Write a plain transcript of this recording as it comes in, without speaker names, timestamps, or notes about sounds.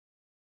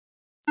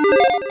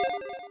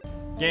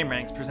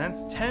Gameranx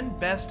presents 10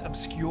 best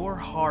obscure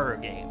horror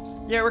games.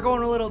 Yeah, we're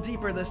going a little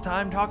deeper this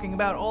time, talking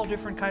about all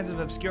different kinds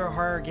of obscure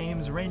horror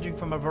games ranging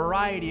from a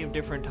variety of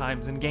different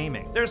times in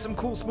gaming. There's some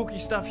cool spooky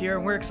stuff here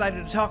and we're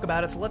excited to talk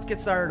about it, so let's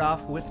get started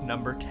off with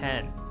number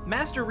 10.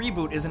 Master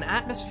Reboot is an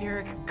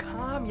atmospheric,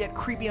 calm yet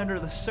creepy under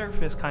the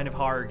surface kind of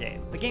horror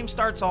game. The game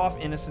starts off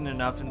innocent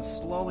enough and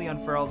slowly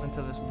unfurls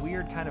into this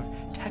weird kind of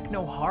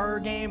techno-horror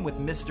game with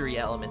mystery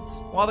elements.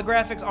 While the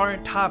graphics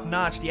aren't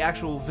top-notch, the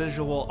actual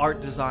visual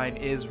art design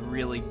is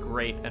really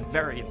great and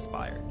very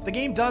inspired. The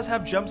game does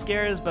have jump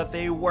scares, but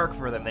they work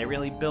for them, they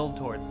really build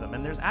towards them,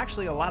 and there's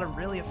actually a lot of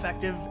really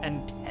effective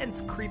and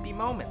tense, creepy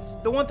moments.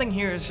 The one thing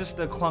here is just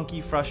the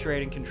clunky,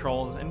 frustrating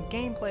controls and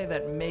gameplay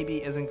that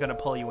maybe isn't going to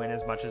pull you in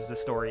as much as the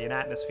story and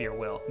atmosphere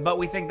will, but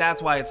we think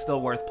that's why it's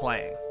still worth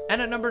playing.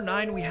 And at number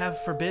 9 we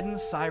have Forbidden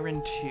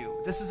Siren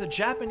 2. This is a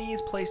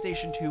Japanese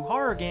PlayStation 2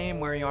 horror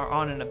game where you are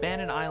on an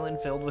abandoned island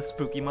filled with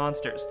spooky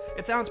monsters.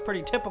 It sounds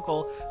pretty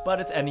typical, but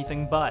it's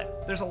anything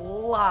but. There's a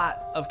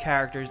lot of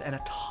characters and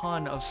a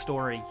ton of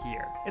story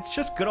here. It's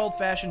just good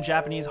old-fashioned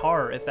Japanese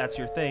horror if that's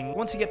your thing,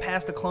 once you get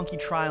past the clunky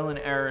trial and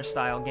error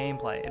style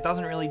gameplay. It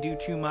doesn't really do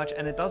too much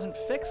and it doesn't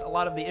fix a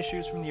lot of the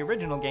issues from the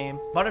original game,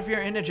 but if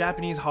you're into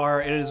Japanese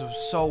horror, it is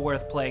so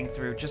worth playing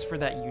through just for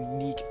that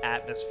unique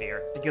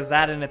atmosphere, because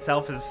that in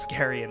itself is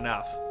scary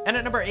enough. And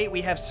at number 8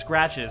 we have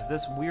Scratches.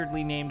 This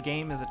weirdly named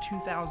game is a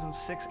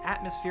 2006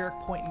 atmospheric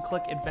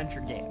point-and-click adventure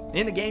game.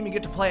 In the game you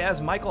get to play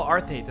as Michael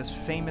Arthate, this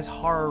famous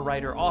horror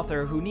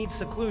writer-author who needs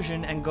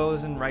seclusion and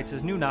goes and writes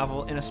his new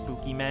novel in a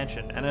spooky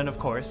mansion. And then of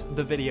course,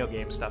 the video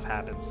game stuff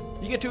happens.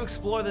 You get to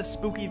explore this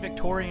spooky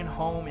Victorian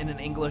home in an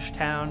English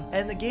town,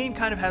 and the game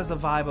kind of has the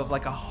vibe of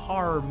like a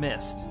horror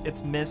Myst.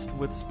 It's Myst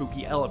with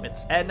spooky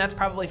elements. And that's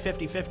probably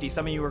 50-50.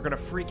 Some of you are going to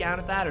freak out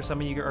at that, or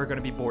some of you are going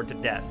to be bored to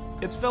death.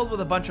 It's filled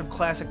with a bunch of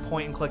classic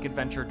point-and-click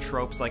adventure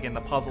tropes like in the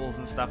puzzles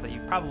and stuff that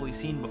you've probably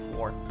seen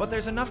before, but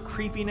there's enough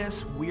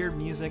creepiness, weird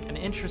music, and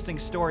interesting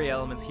story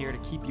elements here to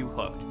keep you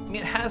hooked.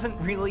 It hasn't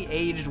really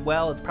aged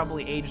well, it's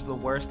probably aged the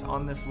worst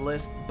on this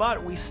list,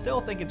 but we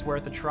still think it's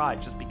worth a try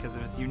just because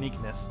of its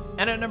uniqueness.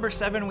 And at number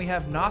 7 we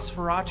have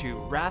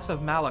Nosferatu, Wrath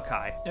of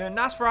Malachi.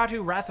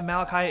 Nosferatu, Wrath of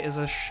Malachi is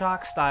a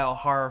shock-style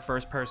horror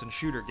first-person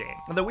shooter game.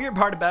 And the weird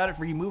part about it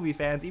for you movie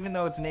fans, even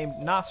though it's named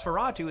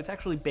Nosferatu, it's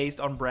actually based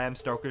on Bram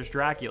Stoker's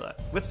Dracula,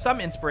 with some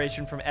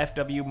inspiration from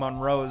F.W.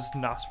 Monroe's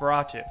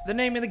Nosferatu. The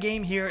name of the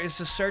game here is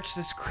to search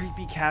this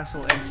creepy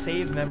castle and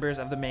save members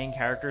of the main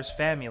character's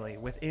family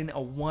within a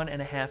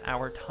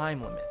 1.5-hour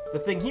time limit. The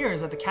thing here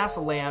is that the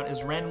castle layout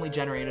is randomly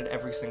generated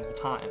every single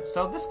time,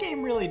 so this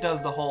game really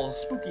does the whole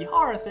spooky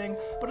horror thing,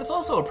 but it's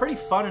also a pretty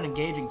fun and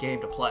engaging game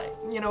to play.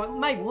 You know, it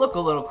might look a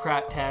little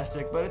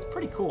craptastic, but it's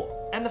pretty cool.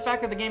 And the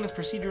fact that the game is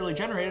procedurally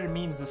generated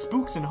means the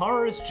spooks and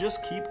horrors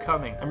just keep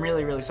coming. I'm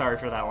really sorry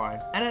for that line.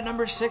 And at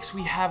number 6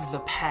 we have The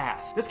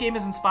Path. This game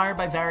is inspired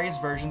by various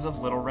versions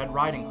of Little Red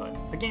Riding Hood.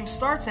 The game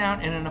starts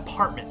out in an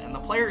apartment and the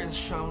player is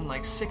shown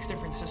like 6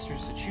 different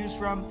sisters to choose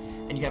from,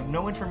 and you have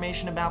no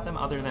information about them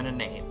other than a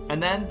name.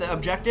 And then the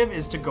objective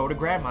is to go to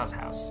Grandma's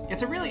house.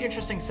 It's a really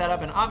interesting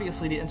setup, and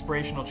obviously the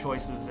inspirational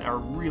choices are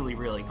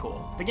really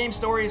cool. The game's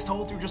story is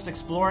told through just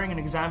exploring and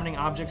examining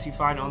objects you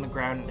find on the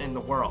ground in the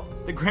world.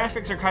 The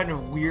graphics are kind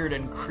of weird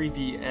and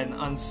creepy and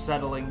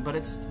unsettling, but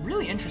it's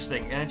really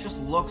interesting and it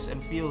just looks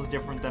and feels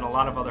different than a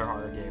lot of other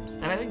horror games.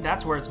 And I think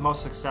that's where it's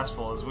most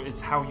successful, is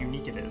it's how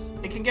unique it is.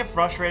 It can get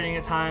frustrating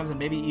at times and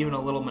maybe even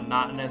a little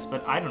monotonous,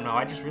 but I don't know,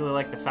 I just really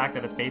like the fact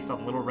that it's based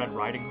on Little Red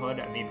Riding Hood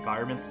and the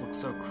environments look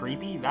so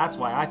creepy. That's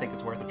why I think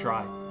it's worth a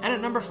try. And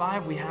at number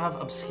 5 we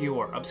have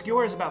Obscure.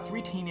 Obscure is about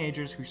 3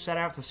 teenagers who set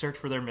out to search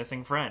for their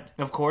missing friend.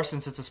 Of course,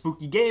 since it's a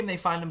spooky game, they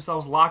find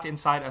themselves locked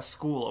inside a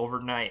school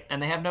overnight,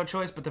 and they have no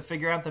choice but to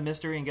figure out the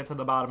mystery and get to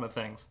the bottom of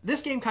things.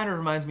 This game kind of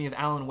reminds me of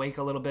Alan Wake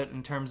a little bit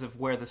in terms of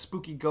where the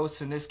spooky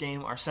ghosts in this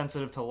game are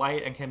sensitive to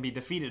light and can be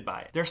defeated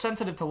by it. They're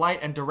sensitive to light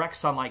and direct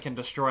sunlight can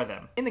destroy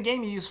them. In the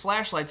game you use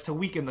flashlights to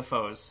weaken the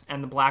foes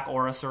and the black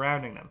aura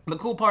surrounding them. The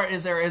cool part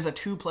is there is a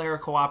 2-player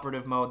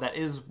cooperative mode that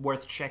is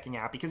worth checking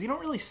out because you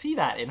don't really see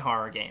that in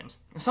horror games.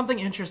 Something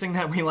interesting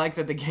that we like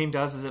that the game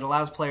does is it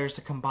allows players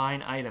to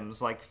combine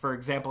items. Like, for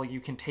example, you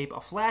can tape a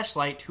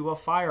flashlight to a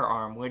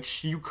firearm,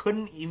 which you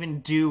couldn't even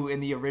do in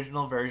the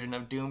original version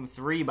of Doom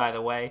 3, by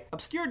the way.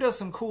 Obscure does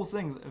some cool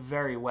things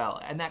very well,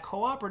 and that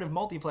cooperative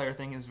multiplayer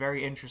thing is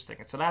very interesting,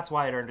 so that's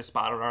why it earned a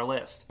spot on our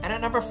list. And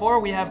at number 4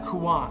 we have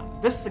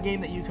Kuon. This is a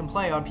game that you can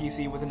play on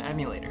PC with an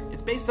emulator.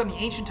 It's based on the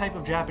ancient type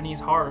of Japanese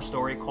horror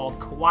story called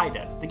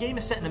kawaii. The game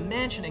is set in a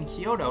mansion in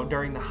Kyoto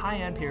during the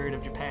Heian period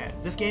of Japan.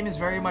 This game is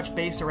very much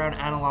based around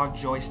analog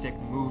joystick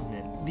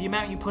movement. The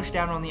amount you push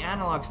down on the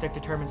analog stick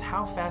determines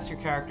how fast your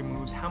character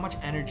moves, how much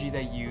energy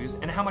they use,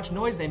 and how much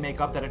noise they make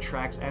up that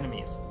attracts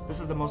enemies. This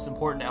is the most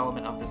important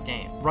element of this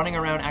game. Running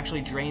around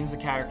actually drains the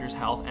character's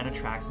health and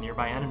attracts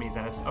nearby enemies,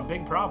 and it's a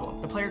big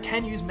problem. The player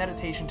can use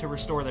meditation to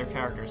restore their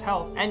character's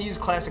health, and use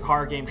classic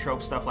horror game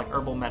trope stuff like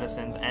herbal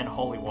medicines and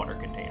holy water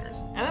containers.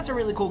 And that's a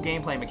really cool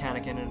gameplay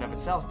mechanic in and of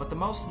itself, but the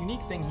most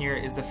unique thing here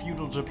is the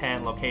feudal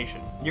Japan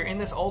location. You're in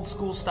this old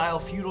school style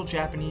feudal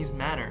Japanese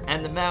manor,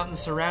 and the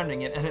mountains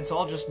surrounding it, and it's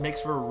all just makes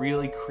for a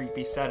really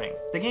creepy setting.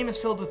 The game is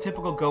filled with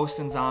typical ghosts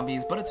and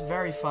zombies, but it's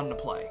very fun to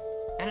play.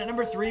 And at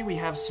number 3, we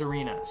have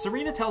Serena.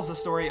 Serena tells the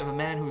story of a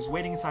man who's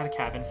waiting inside a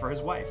cabin for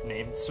his wife,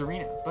 named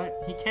Serena,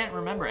 but he can't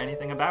remember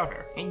anything about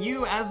her. And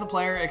you, as the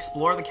player,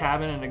 explore the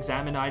cabin and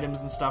examine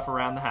items and stuff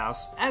around the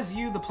house. As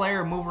you, the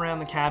player, move around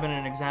the cabin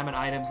and examine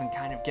items and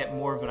kind of get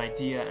more of an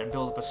idea and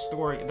build up a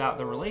story about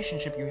the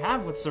relationship you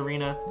have with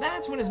Serena,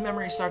 that's when his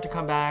memories start to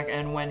come back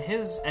and when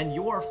his and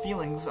your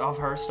feelings of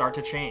her start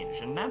to change,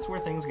 and that's where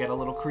things get a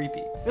little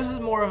creepy. This is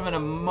more of an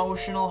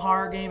emotional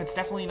horror game. It's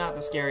definitely not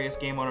the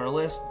scariest game on our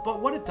list, but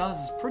what it does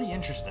is pretty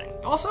interesting.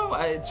 Also,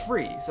 it's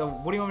free, so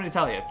what do you want me to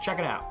tell you? Check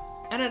it out.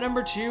 And at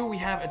number 2, we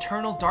have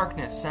Eternal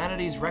Darkness,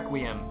 Sanity's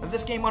Requiem.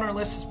 This game on our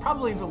list is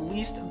probably the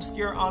least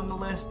obscure on the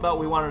list, but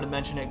we wanted to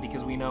mention it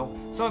because we know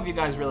some of you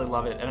guys really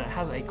love it, and it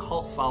has a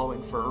cult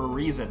following for a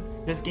reason.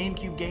 This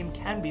GameCube game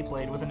can be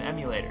played with an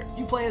emulator.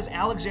 You play as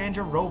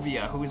Alexandra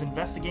Rovia, who is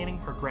investigating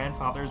her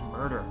grandfather's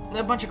murder.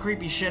 A bunch of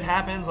creepy shit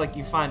happens, like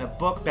you find a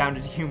book bound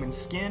in human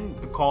skin,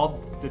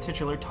 called the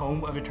titular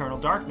Tome of Eternal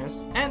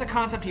Darkness, and the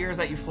concept here is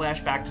that you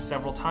flash back to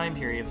several time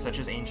periods, such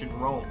as ancient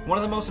Rome. One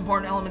of the most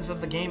important elements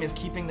of the game is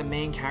keeping the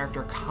main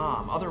character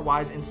calm,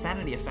 otherwise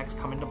insanity effects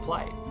come into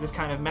play. This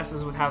kind of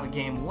messes with how the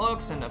game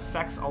looks and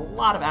affects a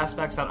lot of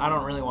aspects that I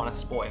don't really want to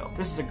spoil.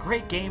 This is a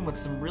great game with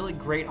some really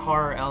great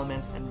horror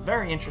elements and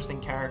very interesting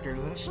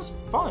characters, and it's just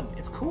fun.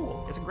 It's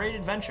cool. It's a great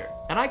adventure.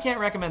 And I can't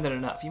recommend it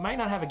enough. You might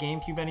not have a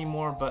GameCube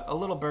anymore, but a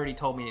little birdie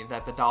told me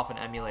that the Dolphin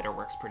emulator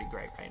works pretty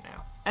great right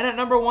now. And at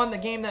number 1, the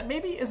game that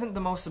maybe isn't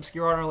the most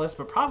obscure on our list,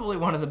 but probably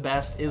one of the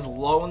best, is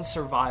Lone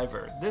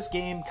Survivor. This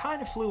game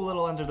kind of flew a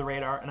little under the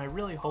radar, and I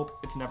really hope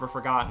it's never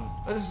forgotten.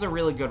 But this is a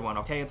really good one,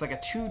 okay? It's like a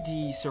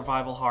 2D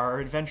survival horror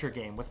adventure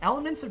game with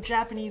elements of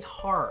Japanese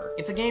horror.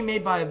 It's a game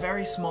made by a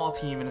very small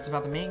team, and it's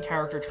about the main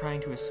character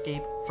trying to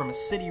escape from a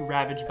city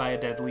ravaged by a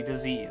deadly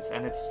disease,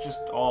 and it's just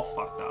all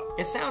fucked up.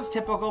 It sounds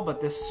typical, but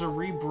this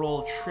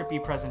cerebral,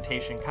 trippy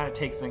presentation kind of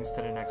takes things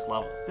to the next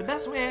level. The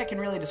best way I can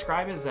really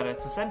describe it is that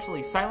it's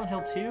essentially Silent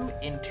Hill 2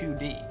 in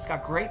 2D. It's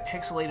got great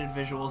pixelated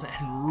visuals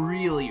and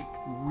really,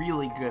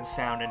 really good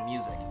sound and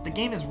music. The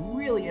game is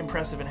really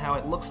impressive in how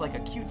it looks like a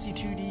cutesy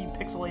 2D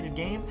pixelated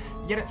game,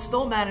 yet it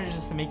still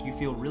manages to make you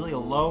feel really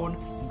alone,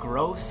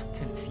 gross,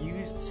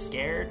 confused,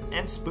 scared,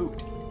 and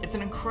spooked. It's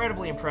an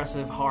incredibly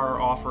impressive horror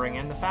offering,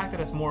 and the fact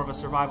that it's more of a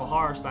survival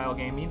horror style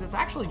game means it's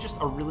actually just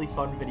a really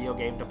fun video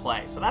game to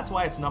play. So that's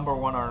why it's number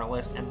 1 on our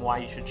list and why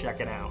you should check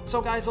it out.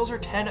 So guys, those are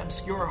 10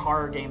 obscure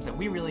horror games that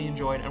we really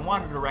enjoyed and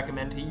wanted to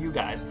recommend to you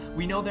guys.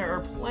 We know there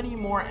are plenty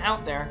more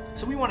out there,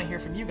 so we want to hear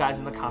from you guys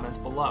in the comments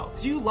below.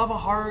 Do you love a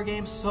horror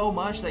game so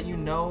much that you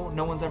know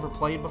no one's ever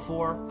played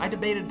before? I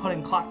debated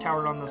putting Clock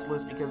Tower on this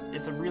list because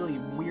it's a really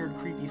weird,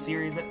 creepy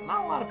series that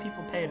not a lot of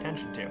people pay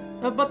attention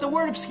to. But the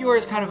word obscure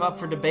is kind of up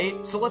for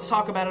debate, so let's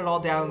talk about it all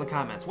down in the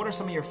comments. What are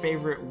some of your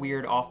favorite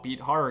weird offbeat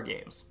horror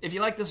games? If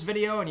you like this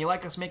video and you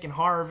like us making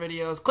horror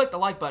videos, click the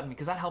like button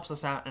because that helps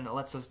us out and it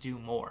lets us do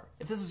more.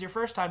 If this is your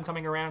first time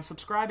coming around,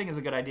 subscribing is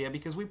a good idea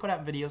because we put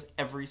out videos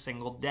every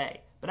single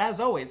day. But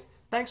as always,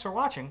 thanks for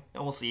watching,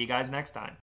 and we'll see you guys next time.